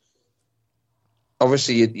 because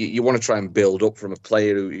obviously you want to try and build up from a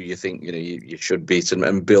player who you think you should beat,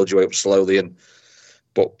 and build your way up slowly.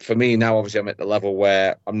 But for me now, obviously, I'm at the level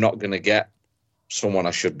where I'm not going to get someone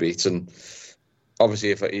I should beat. And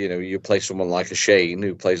obviously, if you play someone like a Shane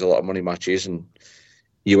who plays a lot of money matches, and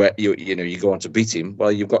you go on to beat him,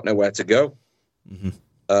 well, you've got nowhere to go.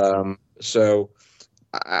 Mm-hmm. So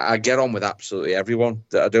I get on with absolutely everyone.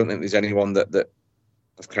 I don't think there's anyone that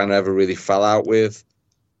I've kind of ever really fell out with,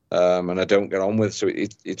 and I don't get on with. So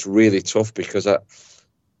it's really tough, because I've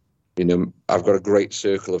got a great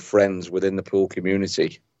circle of friends within the pool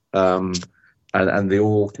community, and they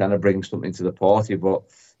all kind of bring something to the party. But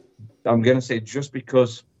I'm going to say, just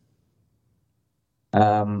because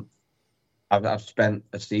I've spent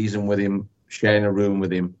a season with him, sharing a room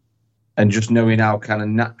with him, and just knowing how kind of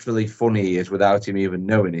naturally funny he is without him even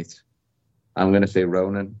knowing it, I'm going to say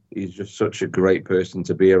Ronan. He's just such a great person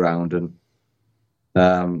to be around. And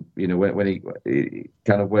when he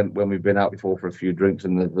kind of when we've been out before for a few drinks,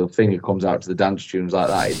 and the thing that comes out to the dance tunes like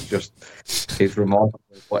that, it's remarkable.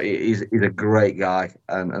 But he's a great guy,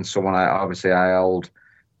 and someone I hold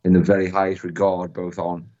in the very highest regard, both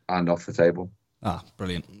on and off the table. Ah,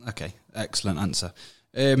 brilliant. Okay, excellent answer.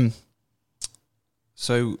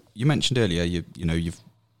 So you mentioned earlier,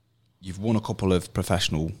 you've won a couple of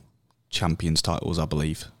professional champions titles, I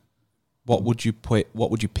believe. What would you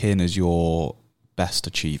pin as your best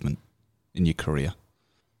achievement in your career?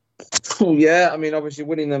 Well, yeah, I mean, obviously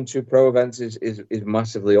winning them 2 pro events is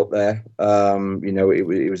massively up there.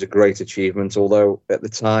 It was a great achievement, although at the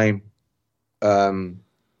time, there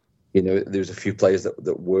was a few players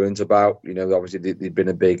that weren't about. Obviously there'd been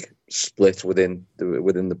a big split within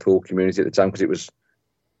the pool community at the time, because it was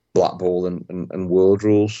black ball and world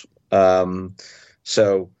rules.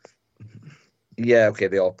 So yeah, okay,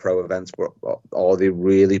 they are pro events, but are they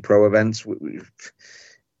really pro events?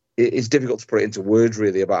 It's difficult to put it into words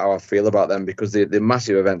really about how I feel about them, because they're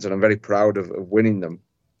massive events, and I'm very proud of winning them.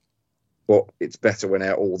 But it's better when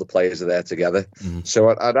all the players are there together. Mm-hmm. So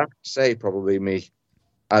I'd have to say probably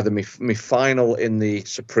either my final in the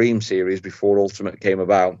Supreme Series before Ultimate came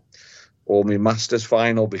about, or my Masters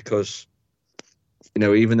final, because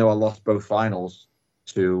even though I lost both finals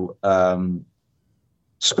to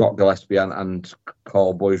Scott Gillespie and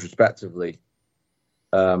Carl Boyes respectively,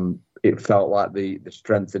 it felt like the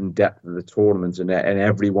strength and depth of the tournament, and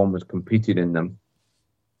everyone was competing in them.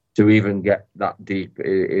 To even get that deep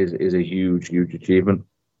is a huge achievement.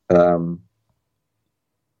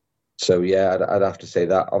 So yeah, I'd have to say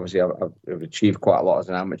that. Obviously, I've achieved quite a lot as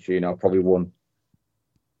an amateur. I've probably won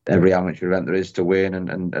every amateur event there is to win,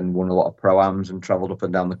 and won a lot of pro-ams, and travelled up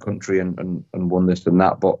and down the country and won this and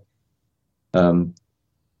that. But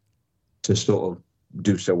to sort of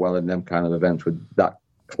do so well in them kind of events with that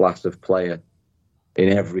class of player in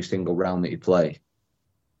every single round that you play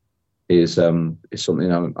is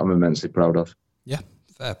something I'm immensely proud of. Yeah,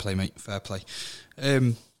 fair play, mate. Fair play.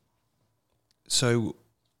 So,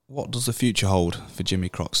 what does the future hold for Jimmy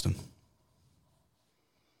Croxton?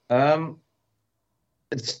 To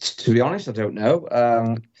be honest, I don't know.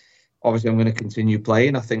 Obviously, I'm going to continue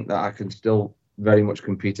playing. I think that I can still very much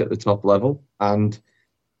compete at the top level. And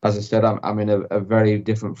as I said, I'm in a very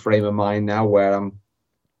different frame of mind now, where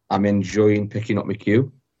I'm enjoying picking up my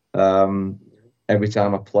cue. Every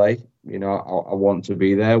time I play, I want to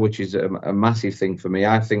be there, which is a massive thing for me.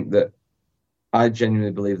 I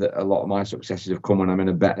genuinely believe that a lot of my successes have come when I'm in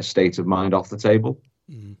a better state of mind off the table.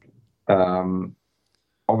 Mm.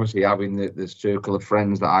 Obviously, having the circle of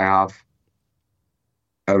friends that I have,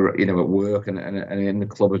 at work and in the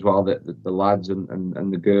club as well, the lads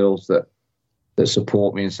and the girls that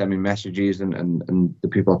support me and send me messages, and the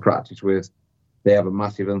people I practice with, they have a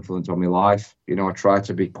massive influence on my life. I try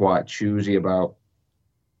to be quite choosy about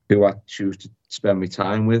who I choose to spend my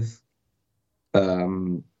time with.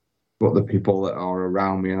 But the people that are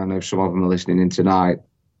around me, and I know some of them are listening in tonight,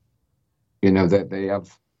 that they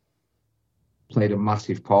have played a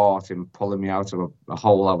massive part in pulling me out of a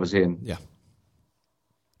hole I was in. Yeah.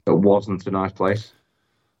 That wasn't a nice place.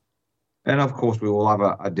 And of course, we all have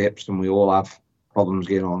our dips, and we all have problems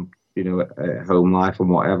going on, at home life and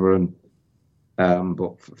whatever. And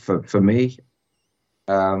but for me,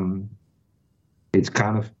 it's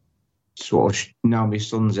kind of sort of now my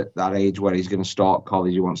son's at that age where he's going to start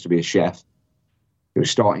college. He wants to be a chef. He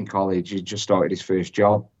was starting college. He just started his first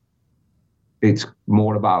job. It's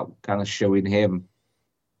more about kind of showing him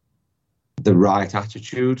the right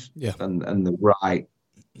attitude, yeah, and the right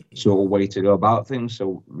sort of way to go about things.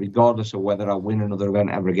 So regardless of whether I win another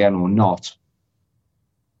event ever again or not,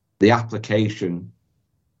 the application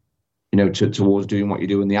towards doing what you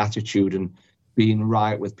do, and the attitude and being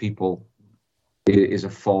right with people is a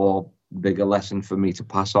far bigger lesson for me to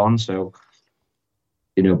pass on. So,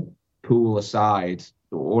 pool aside,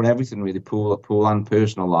 or everything really, pool and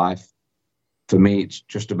personal life, for me, it's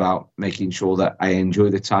just about making sure that I enjoy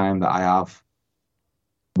the time that I have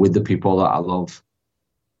with the people that I love,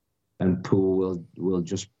 and pool will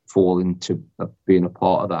just fall into being a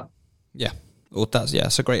part of that. Yeah, well,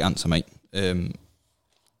 that's a great answer, mate.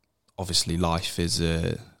 Obviously, life is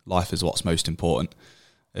what's most important.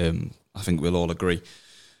 I think we'll all agree.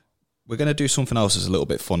 We're going to do something else that's a little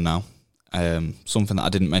bit fun now. Something that I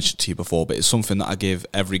didn't mention to you before, but it's something that I give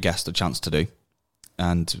every guest a chance to do.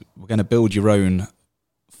 And we're going to build your own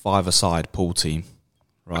 5-a-side pool team,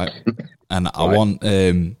 right? And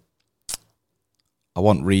right. I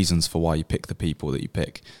want reasons for why you pick the people that you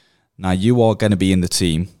pick. Now, you are going to be in the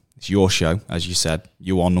team. It's your show, as you said.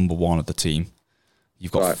 You are number one of the team.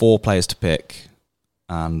 You've got 4 players to pick,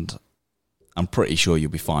 and I'm pretty sure you'll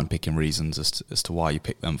be fine picking reasons as to why you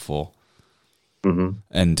pick them 4. Mm-hmm.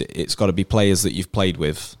 And it's got to be players that you've played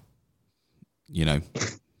with,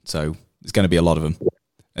 so there's going to be a lot of them.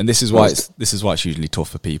 And this is why it's usually tough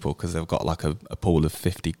for people, because they've got like a pool of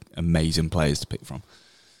 50 amazing players to pick from.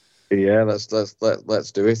 Yeah, let's do it.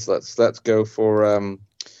 Let's go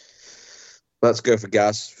for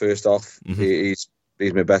Gaz first off. Mm-hmm.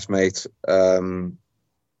 He's my best mate.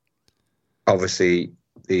 Obviously,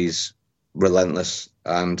 he's relentless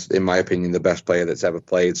and, in my opinion, the best player that's ever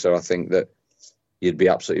played. So I think that you'd be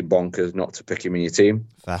absolutely bonkers not to pick him in your team.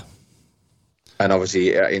 Fair. And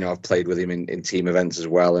obviously, I've played with him in team events as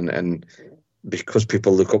well. And because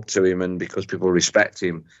people look up to him and because people respect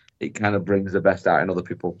him, it kind of brings the best out in other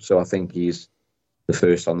people. So I think he's the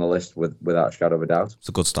first on the list without a shadow of a doubt. It's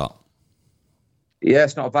a good start. Yeah,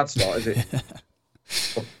 it's not a bad start, is it?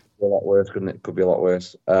 Could be a lot worse, couldn't it? Could be a lot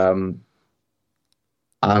worse. I'm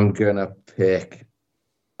going to pick...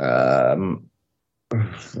 wow.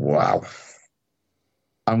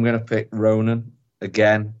 I'm going to pick Ronan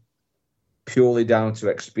again, purely down to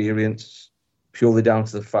experience, purely down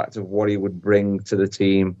to the fact of what he would bring to the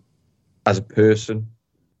team as a person,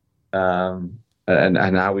 and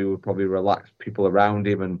how he would probably relax people around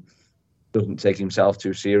him and doesn't take himself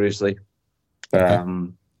too seriously. Okay.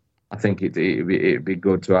 I think it'd be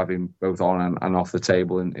good to have him both on and off the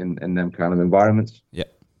table in them kind of environments. Yeah.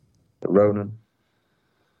 Ronan.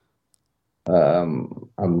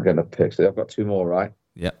 I'm going to pick... So I've got 2 more, right?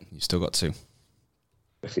 Yeah, you still got 2.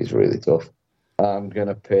 This is really tough. I'm going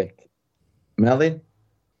to pick Melin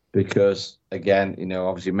because, again,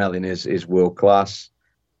 obviously Melin is world class.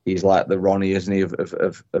 He's like the Ronnie, isn't he,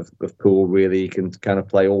 of pool, really. He can kind of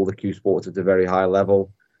play all the cue sports at a very high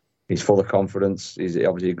level. He's full of confidence. He's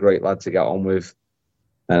obviously a great lad to get on with.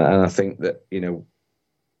 And I think that,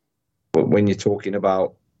 when you're talking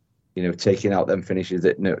about, taking out them finishes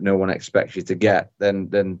that no one expects you to get,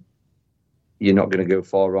 then you're not going to go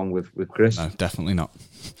far wrong with Chris. No, definitely not.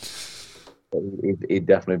 He'd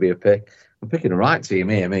definitely be a pick. I'm picking the right team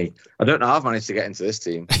here, me. I don't know how I've managed to get into this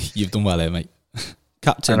team. You've done well here, mate.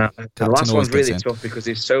 Captain. The last one's really tough because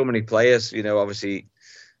there's so many players. Obviously,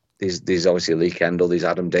 there's obviously Lee Kendall, there's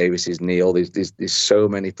Adam Davis, there's Neil. There's so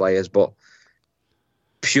many players, but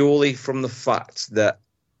purely from the fact that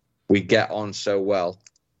we get on so well,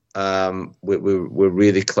 we're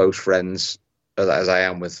really close friends, as I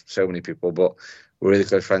am with so many people, but we're really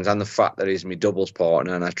close friends. And the fact that he's my doubles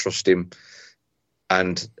partner and I trust him,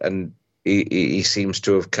 and he seems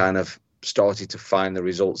to have kind of started to find the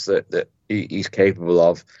results that he's capable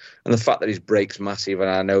of. And the fact that his break's massive,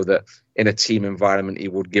 and I know that in a team environment he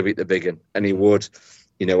would give it the big one, and he would,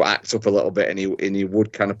 act up a little bit, and he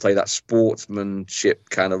would kind of play that sportsmanship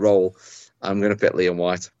kind of role. I'm going to pick Liam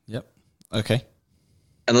White. Yep. Okay.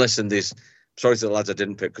 And listen, sorry to the lads I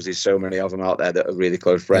didn't pick because there's so many of them out there that are really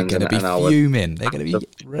close friends. They're going to be fuming. They're going to be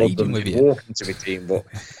raging with you. Walking to my team, but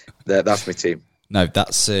that's my team. No,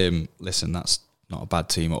 that's listen, that's not a bad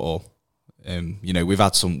team at all. We've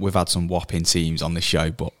had some whopping teams on this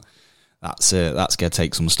show, but that's going to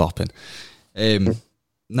take some stopping.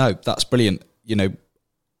 No, that's brilliant.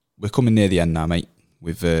 We're coming near the end now, mate.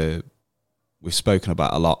 We've spoken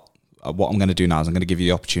about a lot. What I'm going to do now is I'm going to give you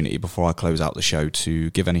the opportunity before I close out the show to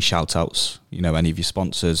give any shout outs, any of your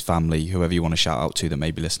sponsors, family, whoever you want to shout out to that may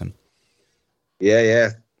be listening. Yeah.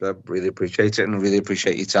 I really appreciate it and I really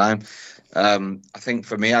appreciate your time. I think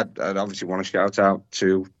for me, I'd obviously want to shout out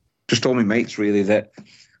to just all my mates, really, that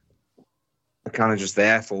are kind of just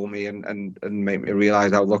there for me and make me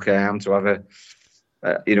realise how lucky I am to have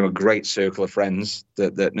a great circle of friends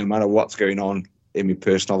that no matter what's going on in my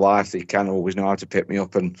personal life, they can always know how to pick me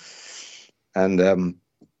up and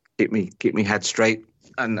keep me head straight.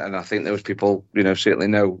 And I think those people, certainly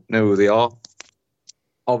know who they are.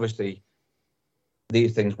 Obviously,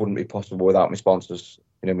 these things wouldn't be possible without my sponsors.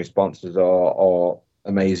 My sponsors are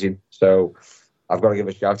amazing. So I've got to give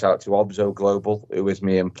a shout out to Obzo Global, who is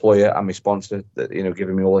my employer and my sponsor, that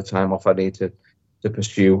giving me all the time off I need to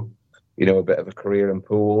pursue, a bit of a career in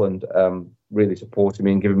pool, and really supporting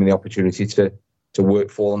me and giving me the opportunity to work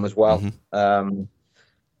for them as well. Mm-hmm.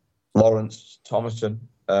 Lawrence Thomason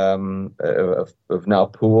of now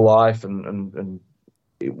Pool Life, and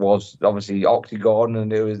it was obviously Octagon,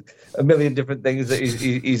 and it was a million different things that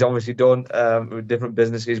he's obviously done with different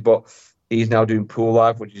businesses, but he's now doing Pool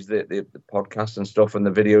Life, which is the podcast and stuff, and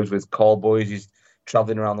the videos with call boys. He's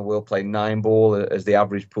traveling around the world playing 9-ball as the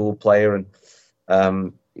average pool player, and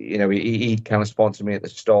he kind of sponsored me at the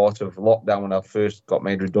start of lockdown when I first got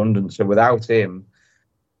made redundant. So without him,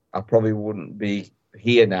 I probably wouldn't be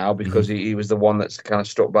here now, because he was the one that's kind of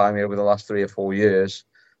stuck by me over the last 3 or 4 years,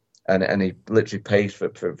 and he literally pays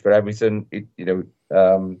for everything, and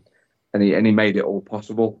he made it all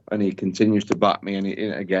possible, and he continues to back me, and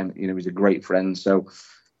again, he's a great friend. So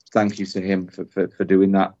thank you to him for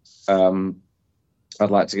doing that.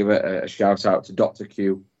 I'd like to give a shout out to Dr.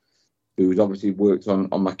 Q, who's obviously worked on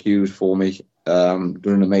my cues for me, done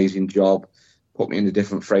an amazing job, put me in a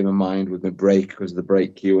different frame of mind with my break, because of the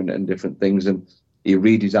break cue and different things, and he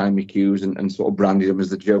redesigned my cues and sort of branded them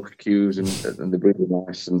as the Joker cues, and they're really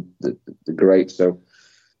nice, and they're great. So,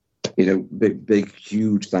 big,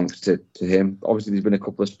 huge thanks to him. Obviously, there's been a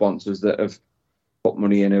couple of sponsors that have put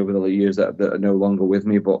money in over the years that are no longer with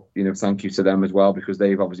me, but, thank you to them as well, because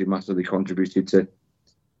they've obviously massively contributed to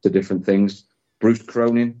different things. Bruce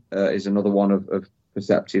Cronin is another one of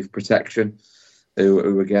Perceptive Protection,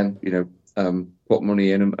 who again, put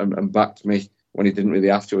money in and backed me when he didn't really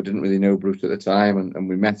have to. I didn't really know Bruce at the time, and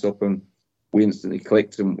we met up and we instantly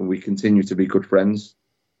clicked, and we continue to be good friends.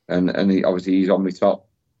 And he's on my top.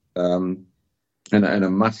 And a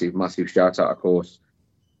massive, massive shout out, of course,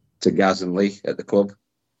 to Gaz and Lee at the club,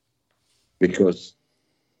 because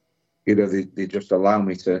they just allow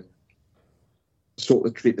me to sort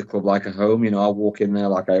of treat the club like a home. I walk in there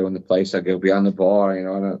like I own the place. I go behind the bar,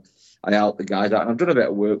 and I help the guys out, and I've done a bit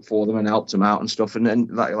of work for them and helped them out and stuff.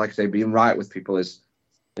 And like I say, being right with people is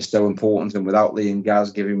so important. And without Lee and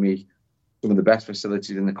Gaz giving me some of the best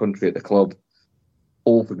facilities in the country at the club,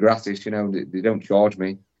 all for gratis, they don't charge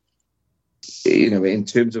me. In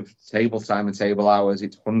terms of table time and table hours,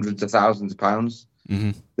 it's hundreds of thousands of pounds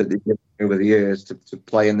that they've given me over the years to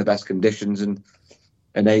play in the best conditions and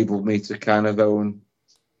enable me to kind of own,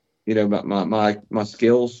 my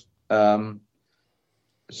skills.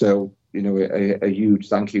 So, a huge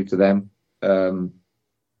thank you to them.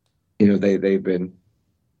 They've been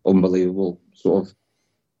unbelievable sort of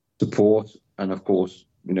support, and of course,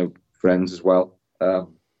 friends as well. A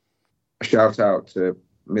shout out to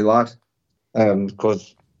my lad,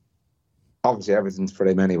 because obviously everything's for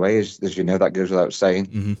him anyway, as that goes without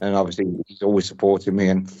saying. And obviously he's always supporting me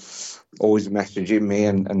and always messaging me,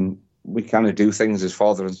 and we kind of do things as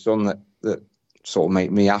father and son that sort of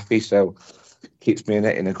make me happy. So keeps me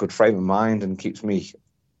in a good frame of mind, and keeps me,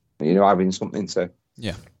 having something to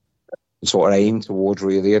sort of aim towards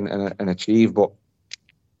really and achieve. But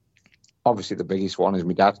obviously the biggest one is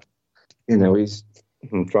my dad.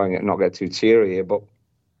 I'm trying to not get too teary here, but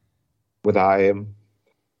without him,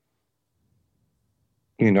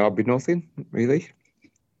 I'd be nothing really.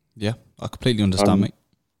 Yeah, I completely understand, mate.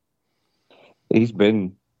 He's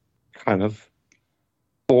been kind of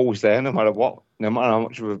always there, no matter what, no matter how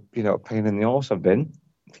much of a pain in the arse I've been.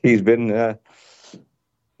 He's been the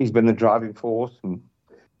driving force and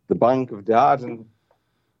the bank of Dad, and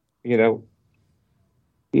he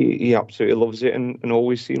absolutely loves it, and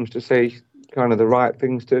always seems to say kind of the right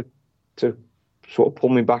things to sort of pull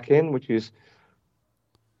me back in, which is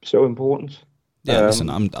so important. Yeah, listen,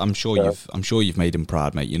 I'm sure you've made him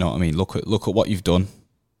proud, mate. You know what I mean? Look at what you've done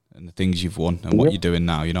and the things you've won and what you're doing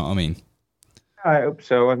now. You know what I mean? I hope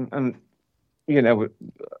so, and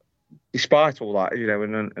despite all that,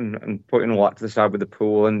 and putting all that to the side with the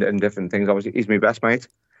pool and different things, obviously he's my best mate.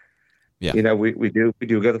 Yeah, we do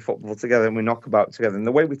go to football together, and we knock about together. And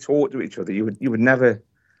the way we talk to each other, you would never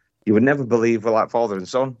believe we're like father and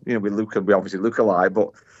son. We obviously look alike, but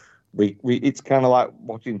we it's kind of like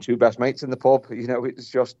watching two best mates in the pub. It's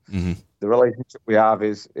just the relationship we have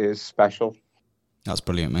is special. That's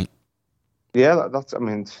brilliant, mate. Yeah,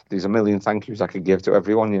 there's a million thank yous I could give to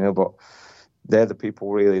everyone, but they're the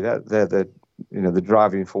people really. They're the the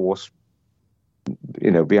driving force,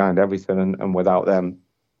 behind everything, and without them,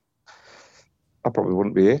 I probably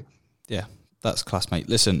wouldn't be here. Yeah, that's class, mate.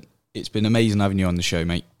 Listen, it's been amazing having you on the show,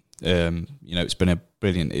 mate. It's been a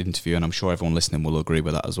brilliant interview, and I'm sure everyone listening will agree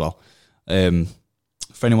with that as well.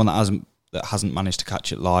 For anyone that hasn't managed to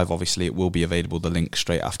catch it live, obviously it will be available, the link,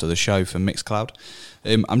 straight after the show for Mixcloud.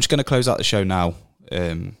 I'm just going to close out the show now,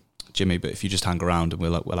 Jimmy, but if you just hang around and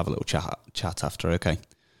we'll have a little chat after, okay?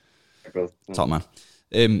 Top man.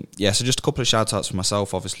 So just a couple of shout outs for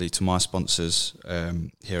myself, obviously, to my sponsors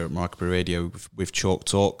here at Microbrew Radio with Chalk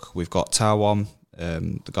Talk. We've got Taiwan,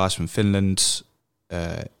 the guys from Finland.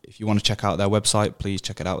 If you want to check out their website, please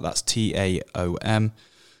check it out. That's TAOM.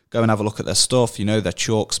 Go and have a look at their stuff. Their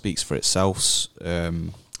chalk speaks for itself.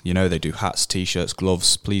 They do hats, t-shirts,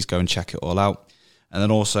 gloves. Please go and check it all out. And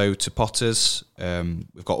then also to Potters,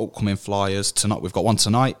 we've got upcoming flyers tonight. We've got one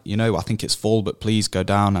tonight. I think it's full, but please go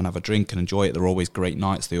down and have a drink and enjoy it. They're always great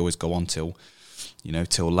nights. They always go on till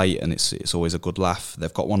late, and it's always a good laugh.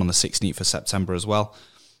 They've got one on the 16th of September as well.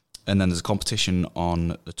 And then there's a competition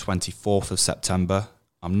on the 24th of September.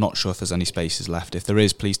 I'm not sure if there's any spaces left. If there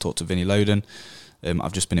is, please talk to Vinny Loden.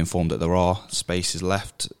 I've just been informed that there are spaces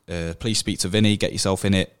left. Please speak to Vinny, get yourself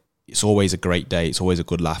in it. It's always a great day. It's always a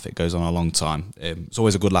good laugh. It goes on a long time. It's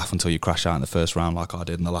always a good laugh until you crash out in the first round like I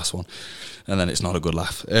did in the last one. And then it's not a good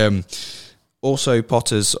laugh. Also,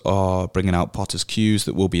 Potters are bringing out Potters Cues.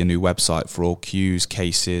 That will be a new website for all cues,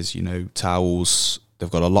 cases, towels.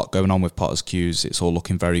 They've got a lot going on with Potters Cues. It's all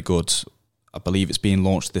looking very good. I believe it's being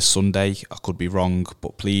launched this Sunday. I could be wrong,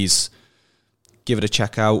 but please give it a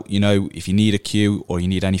check out. If you need a cue or you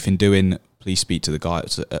need anything doing, please speak to the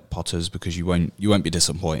guys at Potters, because you won't be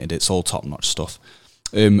disappointed. It's all top-notch stuff.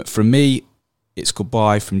 From me, it's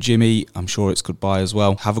goodbye. From Jimmy, I'm sure it's goodbye as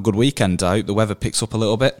well. Have a good weekend. I hope the weather picks up a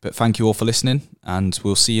little bit. But thank you all for listening, and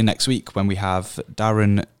we'll see you next week when we have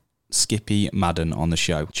Darren Skippy Madden on the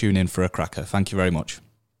show. Tune in for a cracker. Thank you very much.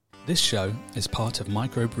 This show is part of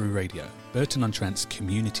Microbrew Radio, Burton-on-Trent's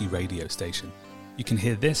community radio station. You can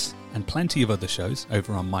hear this and plenty of other shows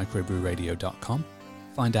over on microbrewradio.com.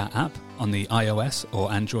 Find our app on the iOS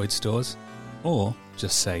or Android stores, or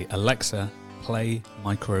just say, Alexa, play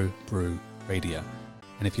Microbrew Radio.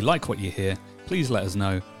 And if you like what you hear, please let us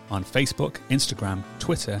know on Facebook, Instagram,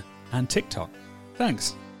 Twitter, and TikTok.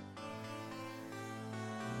 Thanks.